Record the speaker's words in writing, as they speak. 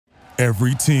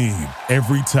Every team,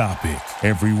 every topic,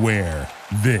 everywhere.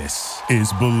 This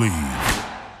is Believe.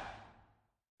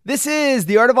 This is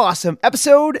The Art of Awesome,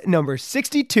 episode number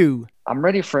 62. I'm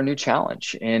ready for a new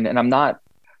challenge, and I'm not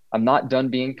done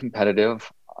being competitive.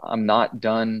 I'm not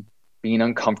done being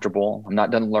uncomfortable. I'm not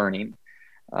done learning.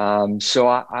 So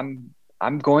I'm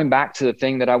going back to the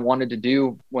thing that I wanted to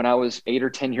do when I was 8 or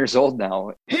 10 years old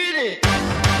now. Hit it!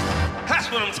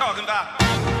 That's what I'm talking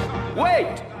about.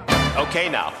 Wait! Okay,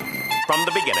 now, from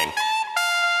the beginning.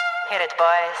 Hit it,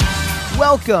 boys.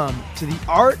 Welcome to The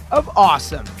Art of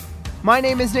Awesome. My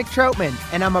name is Nick Troutman,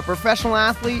 and I'm a professional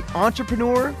athlete,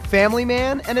 entrepreneur, family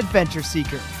man, and adventure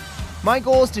seeker. My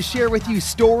goal is to share with you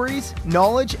stories,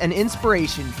 knowledge, and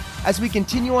inspiration as we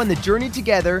continue on the journey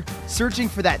together, searching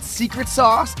for that secret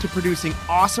sauce to producing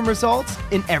awesome results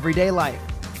in everyday life.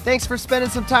 Thanks for spending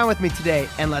some time with me today,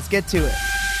 and let's get to it.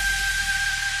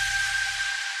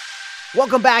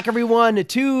 Welcome back, everyone,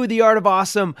 to The Art of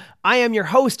Awesome. I am your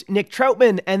host, Nick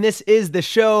Troutman, and this is the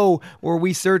show where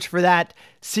we search for that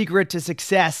secret to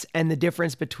success and the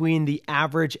difference between the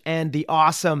average and the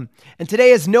awesome. And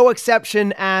today is no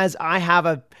exception, as I have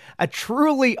a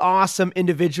truly awesome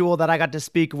individual that I got to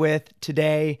speak with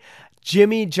today,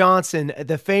 Jimmie Johnson,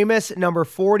 the famous number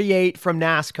 48 from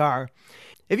NASCAR.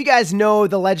 If you guys know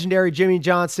the legendary Jimmie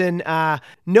Johnson,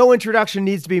 no introduction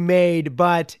needs to be made,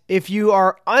 but if you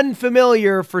are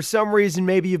unfamiliar for some reason,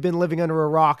 maybe you've been living under a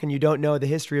rock and you don't know the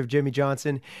history of Jimmie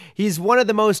Johnson, he's one of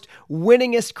the most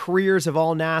winningest careers of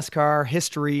all NASCAR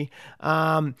history.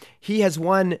 He has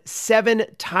won 7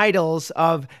 titles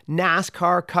of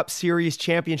NASCAR Cup Series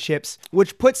championships,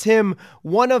 which puts him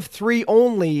one of 3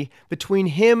 only between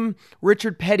him,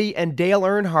 Richard Petty, and Dale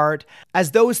Earnhardt,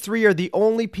 as those 3 are the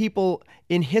only people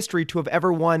in history to have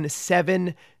ever won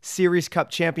 7 Series Cup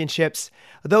championships,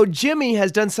 though Jimmie has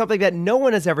done something that no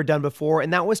one has ever done before,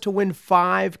 and that was to win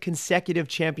 5 consecutive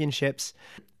championships.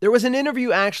 There was an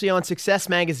interview actually on Success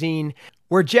Magazine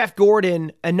where Jeff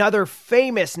Gordon, another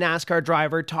famous NASCAR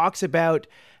driver, talks about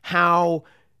how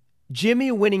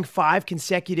Jimmie winning 5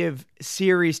 consecutive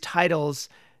series titles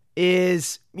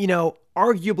is,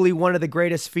 arguably one of the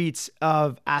greatest feats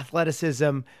of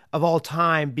athleticism of all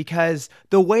time, because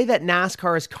the way that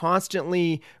NASCAR is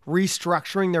constantly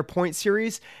restructuring their point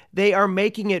series, they are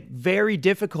making it very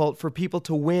difficult for people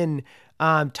to win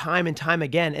time and time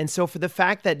again. And so for the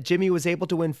fact that Jimmie was able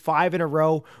to win 5 in a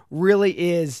row really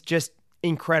is just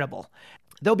incredible.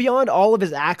 Though beyond all of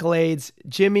his accolades,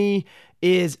 Jimmie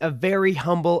is a very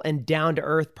humble and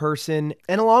down-to-earth person.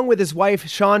 And along with his wife,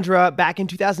 Chandra, back in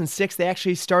 2006, they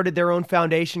actually started their own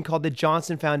foundation called the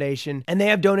Johnson Foundation. And they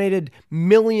have donated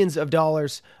millions of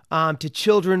dollars to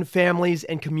children, families,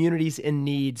 and communities in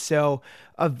need. So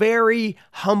a very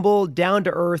humble,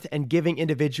 down-to-earth, and giving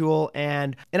individual.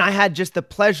 And I had just the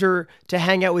pleasure to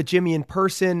hang out with Jimmie in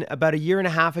person about 1.5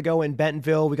 years ago in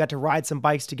Bentonville. We got to ride some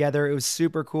bikes together. It was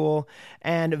super cool,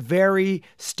 and very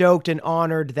stoked and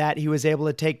honored that he was able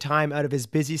to take time out of his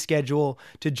busy schedule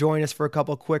to join us for a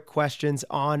couple quick questions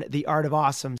on The Art of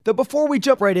Awesome. Though before we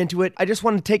jump right into it, I just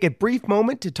want to take a brief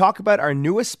moment to talk about our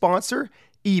newest sponsor,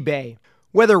 eBay.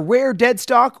 Whether rare dead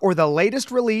stock or the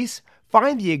latest release,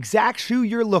 find the exact shoe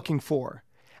you're looking for.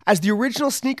 As the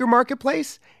original sneaker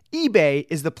marketplace, eBay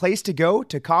is the place to go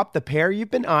to cop the pair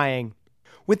you've been eyeing.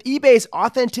 With eBay's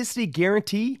authenticity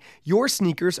guarantee, your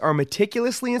sneakers are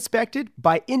meticulously inspected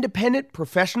by independent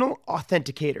professional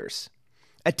authenticators.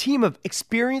 A team of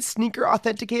experienced sneaker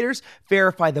authenticators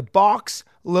verify the box,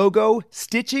 logo,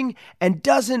 stitching, and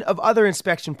dozens of other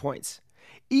inspection points.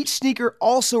 Each sneaker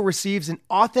also receives an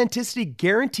authenticity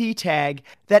guarantee tag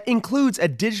that includes a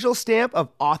digital stamp of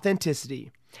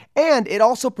authenticity. And it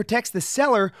also protects the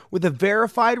seller with a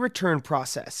verified return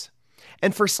process.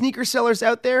 And for sneaker sellers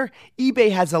out there,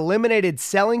 eBay has eliminated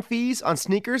selling fees on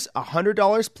sneakers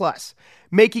 $100 plus,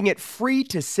 making it free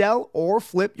to sell or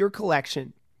flip your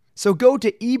collection. So go to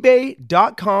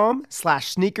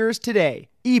ebay.com/sneakers today.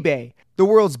 eBay, the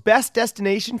world's best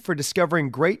destination for discovering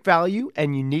great value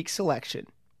and unique selection.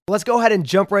 Let's go ahead and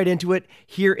jump right into it.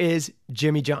 Here is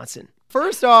Jimmie Johnson.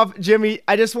 First off, Jimmie,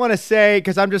 I just want to say,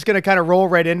 because I'm just going to kind of roll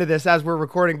right into this as we're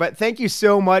recording, but thank you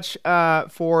so much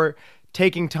for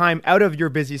taking time out of your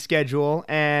busy schedule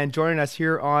and joining us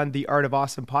here on the Art of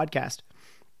Awesome podcast.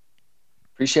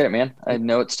 Appreciate it, man. I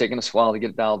know it's taken us a while to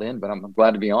get dialed in, but I'm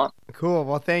glad to be on. Cool.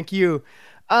 Well, thank you.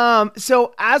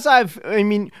 So as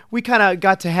we kind of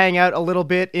got to hang out a little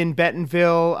bit in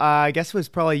Bentonville, I guess it was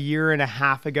probably 1.5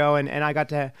 years ago. And I got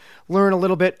to learn a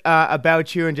little bit,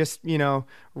 about you and just,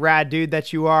 rad dude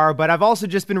that you are. But I've also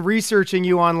just been researching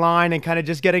you online and kind of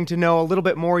just getting to know a little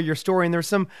bit more of your story. And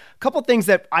there's couple things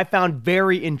that I found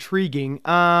very intriguing.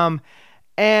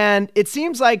 And it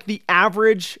seems like the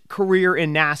average career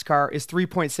in NASCAR is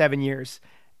 3.7 years.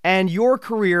 And your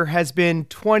career has been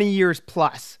 20 years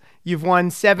plus. You've won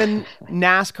 7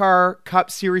 NASCAR Cup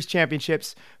Series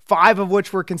championships, 5 of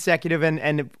which were consecutive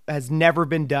and has never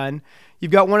been done.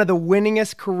 You've got one of the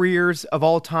winningest careers of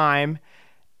all time.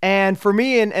 And for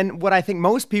me, and what I think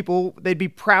most people, they'd be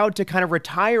proud to kind of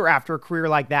retire after a career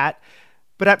like that.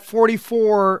 But at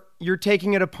 44, you're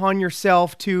taking it upon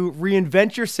yourself to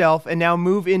reinvent yourself and now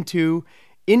move into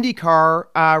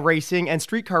IndyCar racing and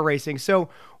street car racing. So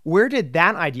where did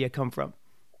that idea come from?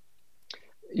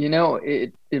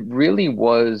 It really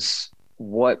was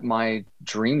what my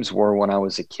dreams were when I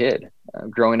was a kid.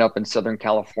 Growing up in Southern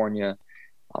California,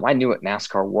 I knew what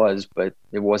NASCAR was, but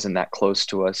it wasn't that close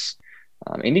to us.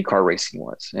 IndyCar racing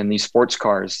was. And these sports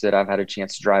cars that I've had a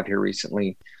chance to drive here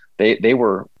recently, they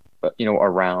were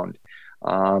around.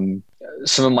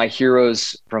 Some of my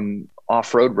heroes from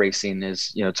off-road racing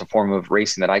is, it's a form of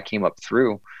racing that I came up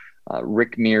through.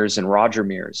 Rick Mears and Roger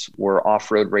Mears were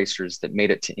off-road racers that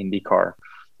made it to IndyCar.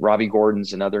 Robbie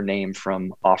Gordon's another name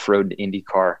from off-road to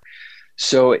IndyCar.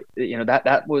 So,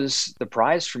 that was the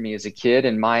prize for me as a kid.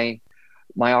 And my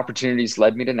opportunities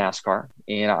led me to NASCAR,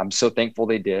 and I'm so thankful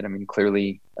they did. I mean,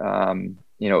 clearly, it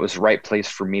was the right place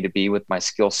for me to be with my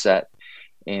skill set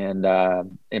and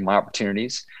my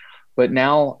opportunities. But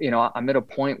now, I'm at a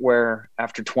point where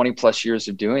after 20 plus years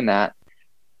of doing that,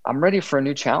 I'm ready for a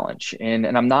new challenge. And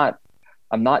I'm not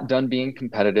done being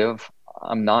competitive.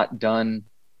 I'm not done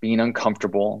being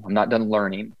uncomfortable. I'm not done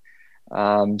learning.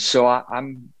 So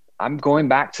I'm going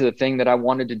back to the thing that I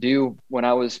wanted to do when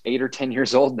I was 8 or 10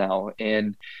 years old now.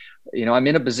 And, I'm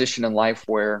in a position in life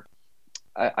where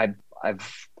I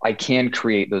can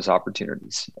create those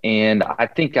opportunities. And I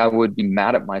think I would be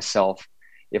mad at myself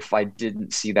if I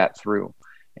didn't see that through.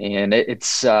 And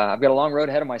it's I've got a long road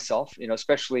ahead of myself,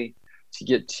 especially to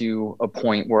get to a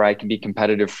point where I can be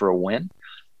competitive for a win.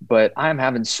 But I'm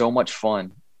having so much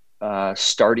fun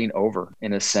starting over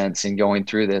in a sense and going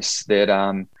through this that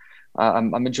I'm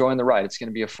enjoying the ride. It's going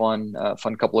to be a fun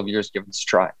couple of years giving this a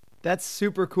try. That's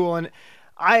super cool. And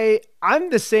I'm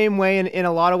the same way in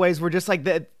a lot of ways. We're just like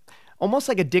almost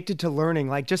like addicted to learning,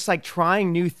 like just like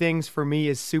trying new things for me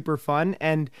is super fun.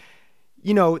 And,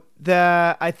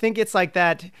 I think it's like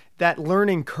that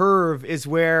learning curve is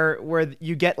where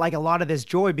you get like a lot of this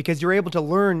joy because you're able to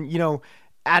learn,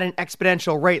 at an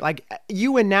exponential rate. Like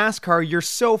you in NASCAR, you're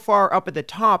so far up at the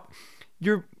top,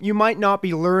 you might not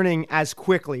be learning as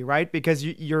quickly, right? Because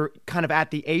you're kind of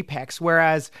at the apex,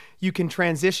 whereas you can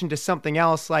transition to something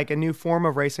else, like a new form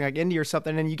of racing, like Indy or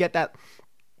something, and you get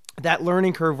that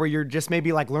learning curve where you're just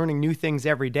maybe like learning new things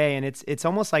every day, and it's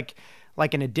almost like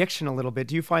an addiction a little bit.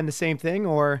 Do you find the same thing,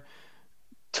 or?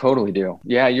 Totally do.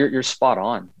 Yeah, you're spot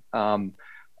on.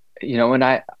 And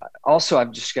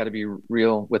I've just got to be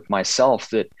real with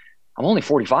myself that I'm only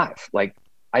 45. Like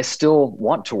I still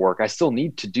want to work. I still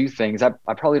need to do things. I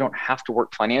probably don't have to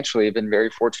work financially. I've been very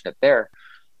fortunate there,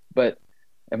 but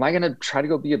am I going to try to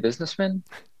go be a businessman?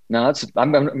 No,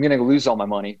 I'm going to lose all my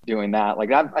money doing that.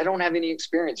 Like I don't have any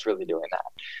experience really doing that.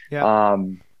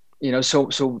 Yeah.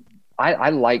 So I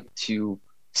like to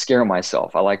scare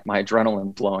myself. I like my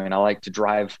adrenaline flowing. I like to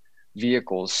drive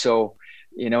vehicles. So,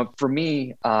 for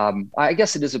me, I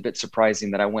guess it is a bit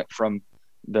surprising that I went from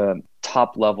the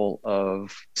top level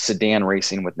of sedan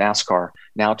racing with NASCAR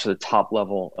now to the top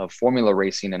level of Formula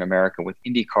racing in America with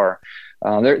IndyCar.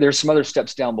 There's some other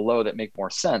steps down below that make more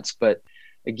sense, but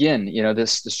again,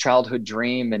 this childhood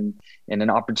dream and an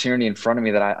opportunity in front of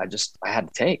me that I had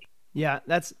to take. Yeah,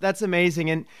 that's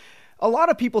amazing. And a lot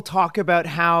of people talk about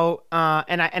how,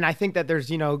 and I think that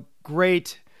there's,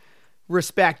 great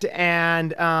respect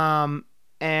and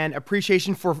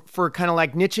appreciation for kind of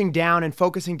like niching down and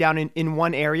focusing down in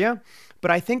one area.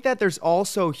 But I think that there's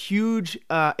also huge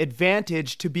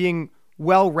advantage to being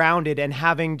well-rounded and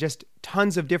having just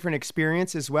tons of different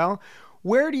experience as well.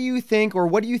 Where do you think, or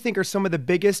what do you think are some of the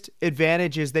biggest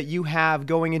advantages that you have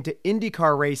going into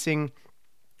IndyCar racing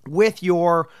with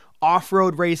your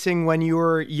off-road racing when you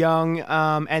were young,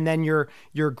 and then your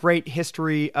great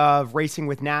history of racing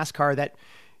with NASCAR, that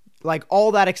like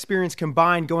all that experience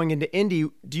combined going into Indy?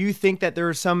 Do you think that there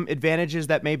are some advantages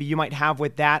that maybe you might have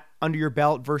with that under your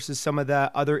belt versus some of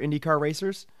the other IndyCar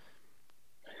racers?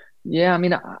 Yeah, I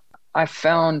mean, I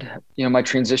found, my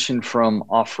transition from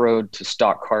off-road to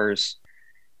stock cars,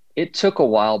 it took a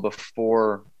while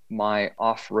before my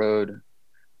off-road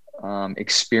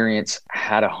experience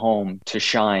had a home to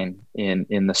shine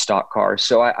in the stock car.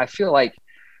 So I feel like,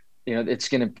 it's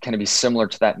going to kind of be similar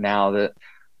to that now, that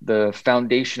the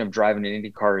foundation of driving an Indy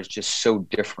car is just so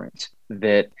different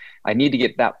that I need to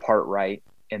get that part right.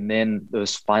 and then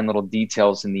those fine little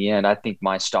details in the end, I think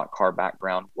my stock car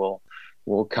background will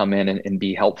come in and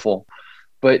be helpful.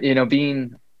 But,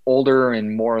 being older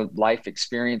and more life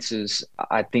experiences,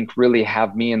 I think really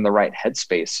have me in the right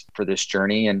headspace for this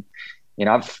journey. And,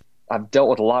 I've dealt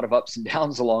with a lot of ups and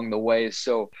downs along the way.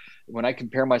 So when I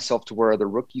compare myself to where other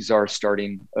rookies are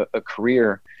starting a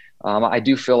career, I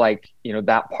do feel like,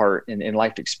 that part in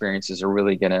life experiences are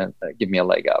really going to give me a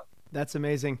leg up. That's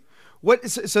amazing.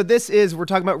 So we're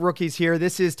talking about rookies here.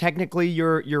 This is technically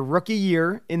your rookie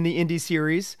year in the Indy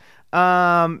Series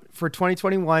for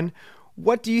 2021.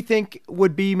 What do you think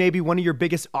would be maybe one of your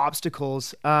biggest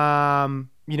obstacles,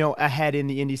 ahead in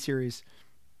the Indy Series?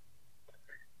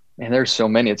 And there's so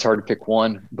many, it's hard to pick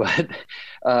one, but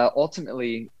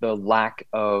ultimately the lack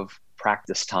of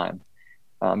practice time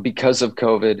because of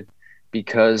COVID,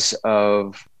 because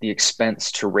of the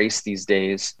expense to race these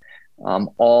days.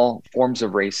 All forms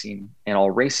of racing and all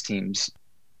race teams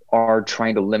are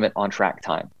trying to limit on-track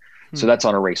time. So that's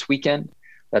on a race weekend.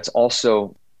 That's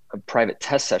also private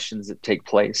test sessions that take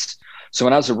place. So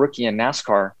when I was a rookie in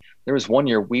NASCAR, there was one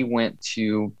year we went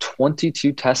to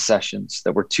 22 test sessions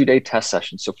that were 2-day test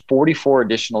sessions. So 44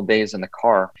 additional days in the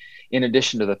car, in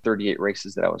addition to the 38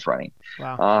 races that I was running.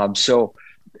 Wow.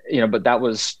 But that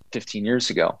was 15 years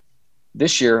ago.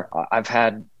 This year, I've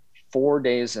had 4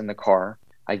 days in the car.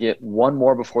 I get one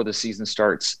more before the season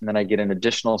starts, and then I get an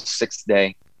additional 6th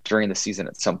day during the season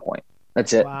at some point.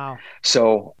 That's it. Wow.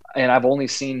 So, and I've only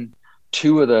seen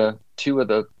two of the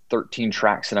 13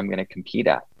 tracks that I'm going to compete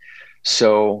at.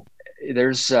 So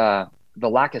there's the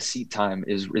lack of seat time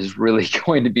is really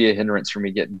going to be a hindrance for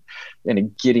me getting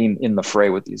in the fray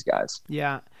with these guys.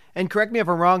 Yeah. And correct me if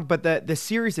I'm wrong, but the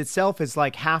series itself is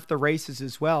like half the races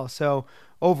as well. So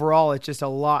overall, it's just a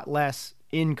lot less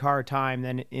in-car time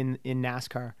than in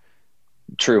NASCAR.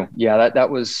 True. Yeah, that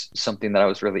was something that I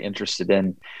was really interested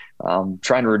in,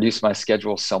 trying to reduce my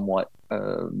schedule somewhat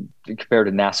compared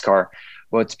to NASCAR.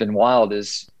 What's been wild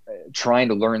is trying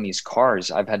to learn these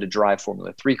cars. I've had to drive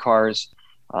Formula 3 cars.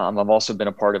 I've also been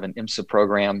a part of an IMSA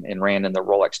program and ran in the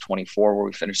Rolex 24 where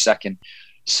we finished second.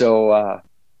 So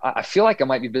I feel like I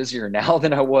might be busier now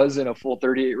than I was in a full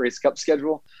 38 race cup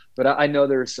schedule, but I know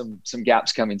there's some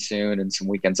gaps coming soon and some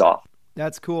weekends off.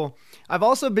 That's cool. I've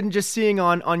also been just seeing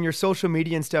on your social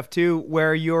media and stuff too,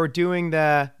 where you're doing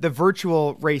the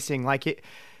virtual racing. Like it,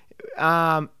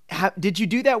 did you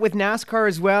do that with NASCAR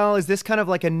as well? Is this kind of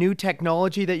like a new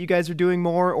technology that you guys are doing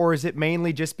more, or is it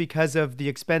mainly just because of the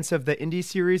expense of the Indy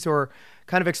Series, or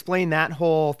kind of explain that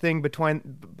whole thing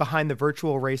behind the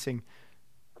virtual racing?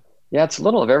 Yeah, it's a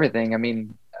little of everything. I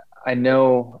mean, I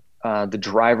know the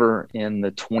driver in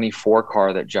the 24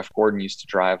 car that Jeff Gordon used to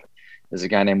drive is a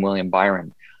guy named William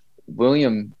Byron.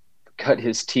 William cut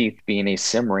his teeth being a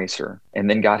sim racer and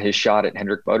then got his shot at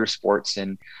Hendrick Motorsports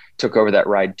and took over that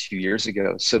ride 2 years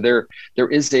ago. So there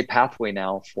is a pathway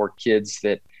now for kids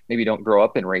that maybe don't grow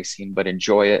up in racing, but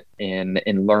enjoy it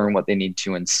and learn what they need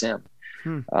to in sim.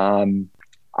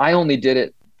 I only did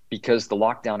it because the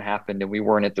lockdown happened and we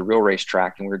weren't at the real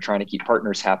racetrack and we were trying to keep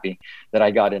partners happy, that I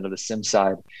got into the sim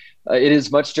side. It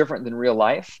is much different than real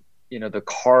life. The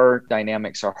car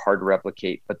dynamics are hard to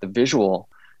replicate, but the visual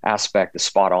aspect is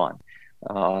spot on.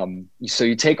 So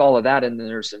you take all of that, and then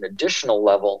there's an additional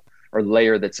level or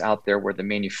layer that's out there where the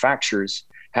manufacturers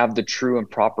have the true and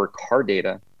proper car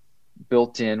data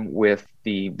built in with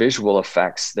the visual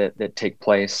effects that take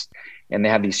place. And they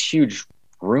have these huge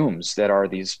rooms that are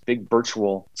these big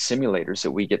virtual simulators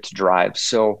that we get to drive.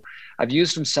 So I've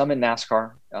used them some in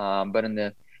NASCAR, but in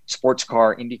the sports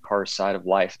car, IndyCar side of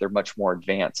life, they're much more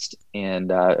advanced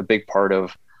and a big part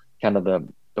of kind of the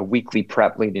weekly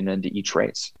prep leading into each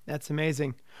race. That's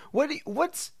amazing.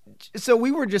 So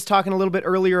we were just talking a little bit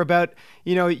earlier about,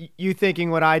 you thinking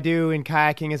what I do in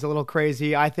kayaking is a little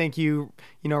crazy. I think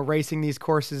racing these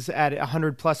courses at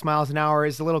 100+ miles an hour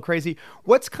is a little crazy.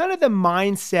 What's kind of the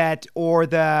mindset or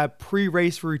the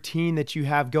pre-race routine that you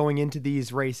have going into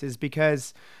these races?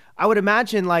 Because I would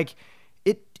imagine like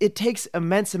it takes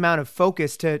immense amount of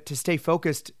focus to stay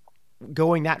focused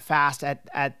going that fast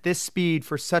at this speed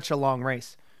for such a long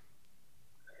race.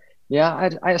 Yeah,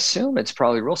 I assume it's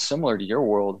probably real similar to your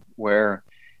world where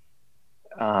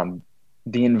the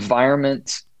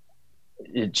environment,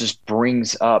 it just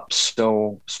brings up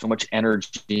so much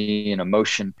energy and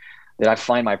emotion that I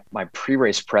find my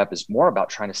pre-race prep is more about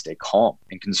trying to stay calm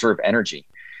and conserve energy.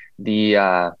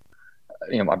 My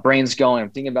brain's going, I'm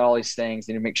thinking about all these things,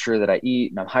 I need to make sure that I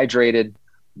eat and I'm hydrated.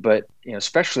 But,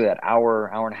 especially that hour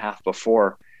and a half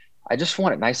before, I just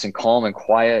want it nice and calm and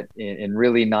quiet and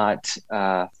really not,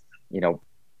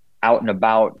 out and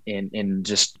about in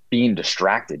just being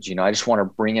distracted. I just want to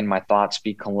bring in my thoughts,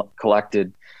 be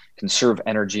collected, conserve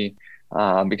energy.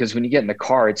 Because when you get in the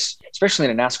car, it's especially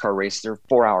in a NASCAR race, they're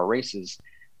 4-hour races.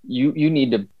 You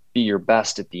need to be your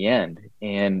best at the end,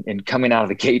 and coming out of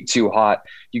the gate too hot,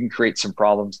 you can create some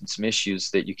problems and some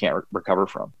issues that you can't recover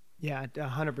from. Yeah,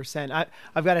 100%.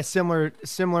 I've got a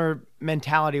similar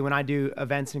mentality when I do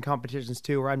events and competitions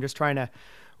too, where I'm just trying to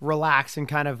relax and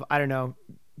kind of, I don't know,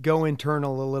 go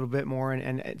internal a little bit more,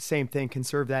 and same thing,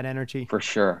 conserve that energy. For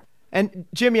sure. And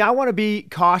Jimmie, I want to be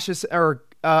cautious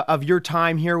of your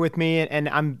time here with me, and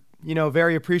I'm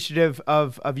very appreciative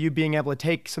of you being able to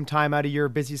take some time out of your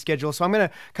busy schedule. So I'm going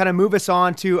to kind of move us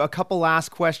on to a couple last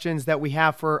questions that we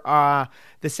have for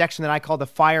the section that I call the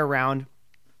fire round.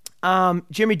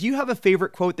 Jimmie, do you have a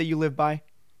favorite quote that you live by?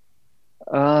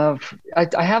 I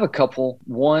have a couple.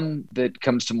 One that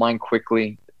comes to mind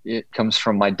quickly, it comes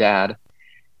from my dad.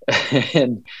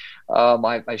 And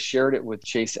I shared it with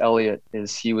Chase Elliott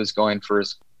as he was going for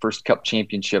his first Cup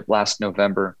championship last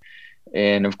November.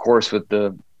 And of course, with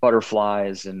the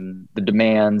butterflies and the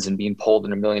demands and being pulled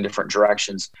in a million different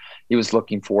directions, he was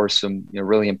looking for some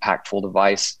really impactful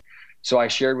advice. So I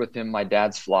shared with him my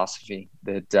dad's philosophy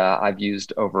that I've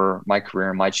used over my career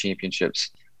and my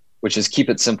championships, which is keep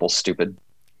it simple, stupid.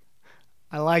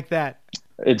 I like that.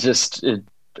 And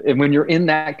when you're in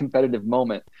that competitive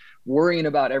moment, worrying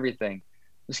about everything,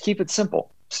 just keep it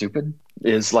simple. Stupid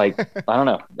is like, I don't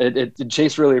know.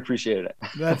 Chase really appreciated it.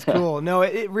 That's cool. No,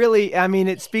 it really,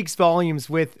 it speaks volumes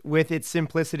with its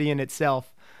simplicity in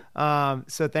itself.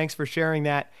 So thanks for sharing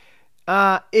that.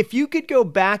 If you could go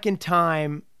back in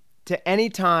time to any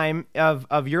time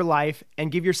of your life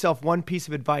and give yourself one piece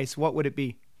of advice, what would it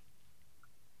be?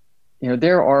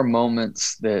 There are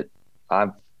moments that I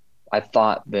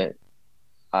thought that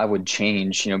I would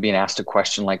change, being asked a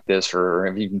question like this, or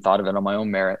I've even thought of it on my own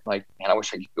merit. Like, man, I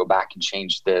wish I could go back and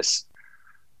change this.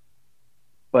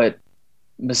 But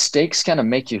mistakes kind of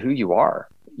make you who you are,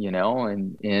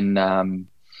 and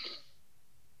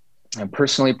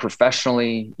personally,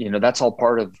 professionally, that's all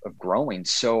part of growing.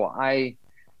 So I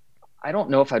don't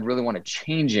know if I'd really want to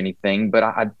change anything, but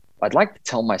I'd like to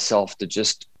tell myself to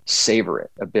just savor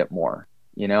it a bit more.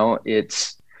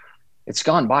 It's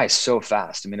gone by so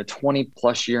fast. A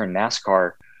 20+ year in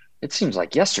NASCAR, it seems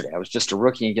like yesterday. I was just a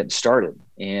rookie and getting started.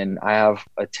 And I have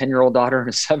a 10-year-old daughter and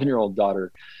a 7-year-old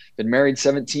daughter, been married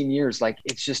 17 years. Like,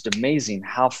 it's just amazing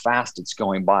how fast it's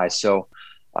going by. So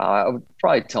I would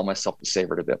probably tell myself to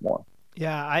savor it a bit more.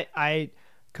 Yeah, I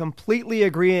completely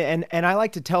agree. And I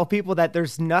like to tell people that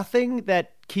there's nothing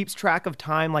that keeps track of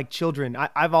time like children.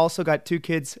 I've also got 2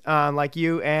 kids like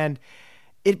you, and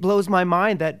it blows my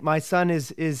mind that my son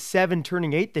is 7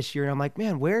 turning 8 this year. And I'm like,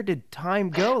 man, where did time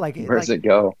go? Where's it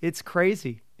go? It's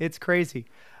crazy. It's crazy.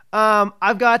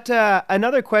 I've got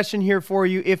another question here for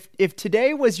you. If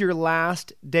today was your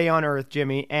last day on earth,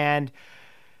 Jimmie, and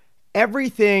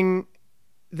everything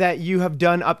that you have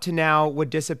done up to now would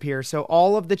disappear. So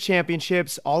all of the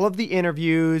championships, all of the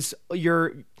interviews,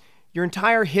 your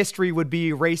entire history would be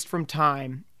erased from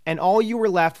time. And all you were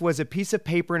left was a piece of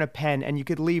paper and a pen, and you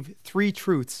could leave 3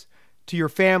 truths to your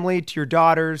family, to your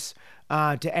daughters,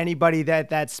 to anybody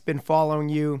that's been following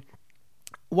you.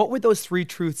 What would those 3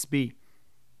 truths be?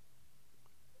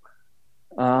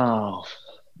 Oh,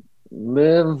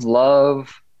 live,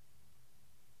 love,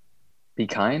 be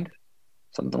kind,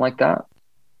 something like that.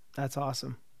 That's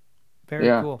awesome. Very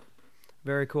cool.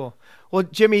 Very cool. Well,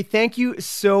 Jimmie, thank you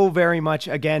so very much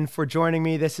again for joining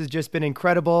me. This has just been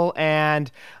incredible,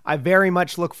 and I very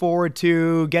much look forward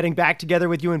to getting back together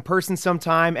with you in person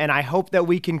sometime, and I hope that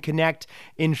we can connect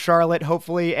in Charlotte,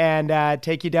 hopefully, and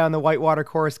take you down the whitewater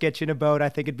course, get you in a boat. I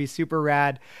think it'd be super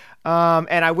rad.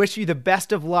 And I wish you the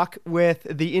best of luck with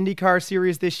the IndyCar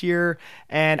series this year,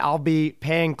 and I'll be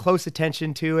paying close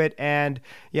attention to it. And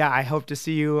yeah, I hope to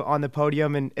see you on the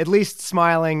podium and at least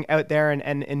smiling out there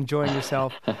and enjoying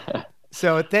yourself.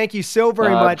 So thank you so very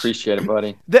much. I appreciate it,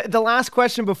 buddy. The last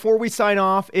question before we sign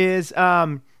off is,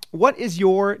 what is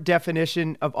your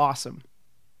definition of awesome?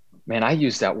 Man, I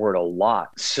use that word a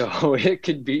lot. So it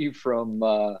could be from,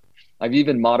 I've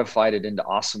even modified it into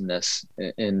awesomeness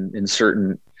in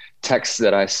certain texts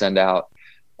that I send out.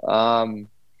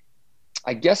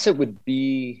 I guess it would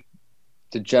be,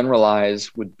 to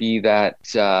generalize, would be that,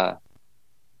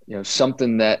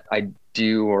 something that I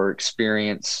do or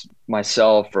experience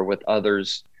myself or with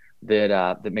others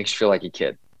that makes you feel like a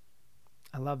kid.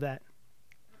 I love that.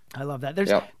 I love that.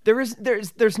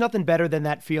 There's nothing better than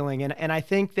that feeling. And I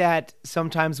think that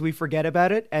sometimes we forget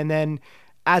about it. And then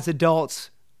as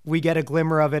adults, we get a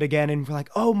glimmer of it again and we're like,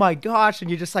 oh my gosh.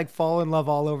 And you just like fall in love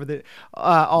all over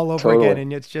Totally. again.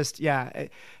 And it's just,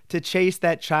 to chase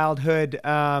that childhood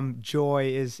joy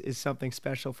is something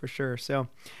special for sure. So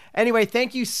anyway,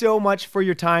 thank you so much for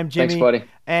your time, Jimmie. Thanks, buddy.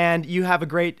 And you have a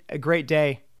great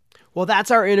day. Well, that's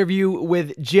our interview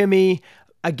with Jimmie.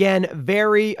 Again,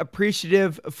 very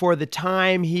appreciative for the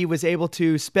time he was able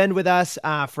to spend with us,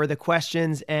 for the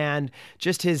questions and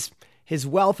just his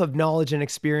wealth of knowledge and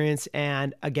experience,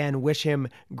 and again, wish him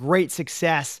great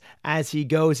success as he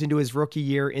goes into his rookie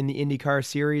year in the IndyCar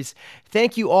series.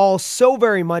 Thank you all so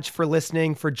very much for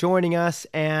listening, for joining us,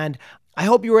 and I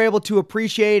hope you were able to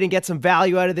appreciate and get some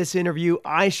value out of this interview.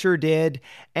 I sure did.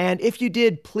 And if you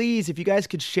did, please, if you guys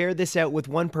could share this out with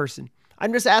one person.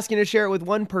 I'm just asking to share it with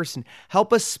one person.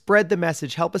 Help us spread the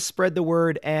message, help us spread the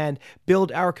word, and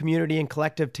build our community and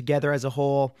collective together as a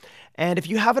whole. And if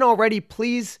you haven't already,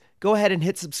 please go ahead and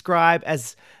hit subscribe,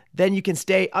 as then you can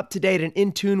stay up to date and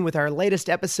in tune with our latest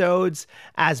episodes.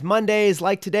 As Mondays,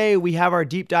 like today, we have our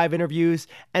deep dive interviews,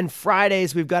 and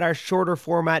Fridays, we've got our shorter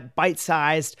format,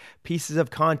 bite-sized pieces of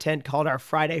content called our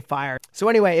Friday Fire. So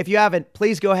anyway, if you haven't,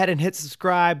 please go ahead and hit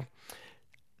subscribe.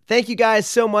 Thank you guys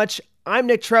so much. I'm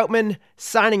Nick Troutman,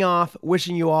 signing off,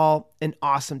 wishing you all an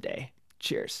awesome day.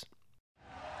 Cheers.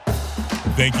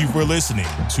 Thank you for listening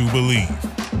to Believe.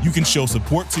 You can show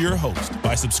support to your host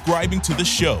by subscribing to the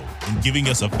show and giving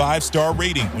us a 5-star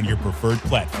rating on your preferred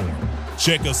platform.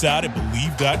 Check us out at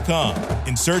Believe.com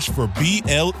and search for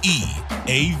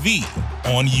BLEAV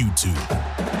on YouTube.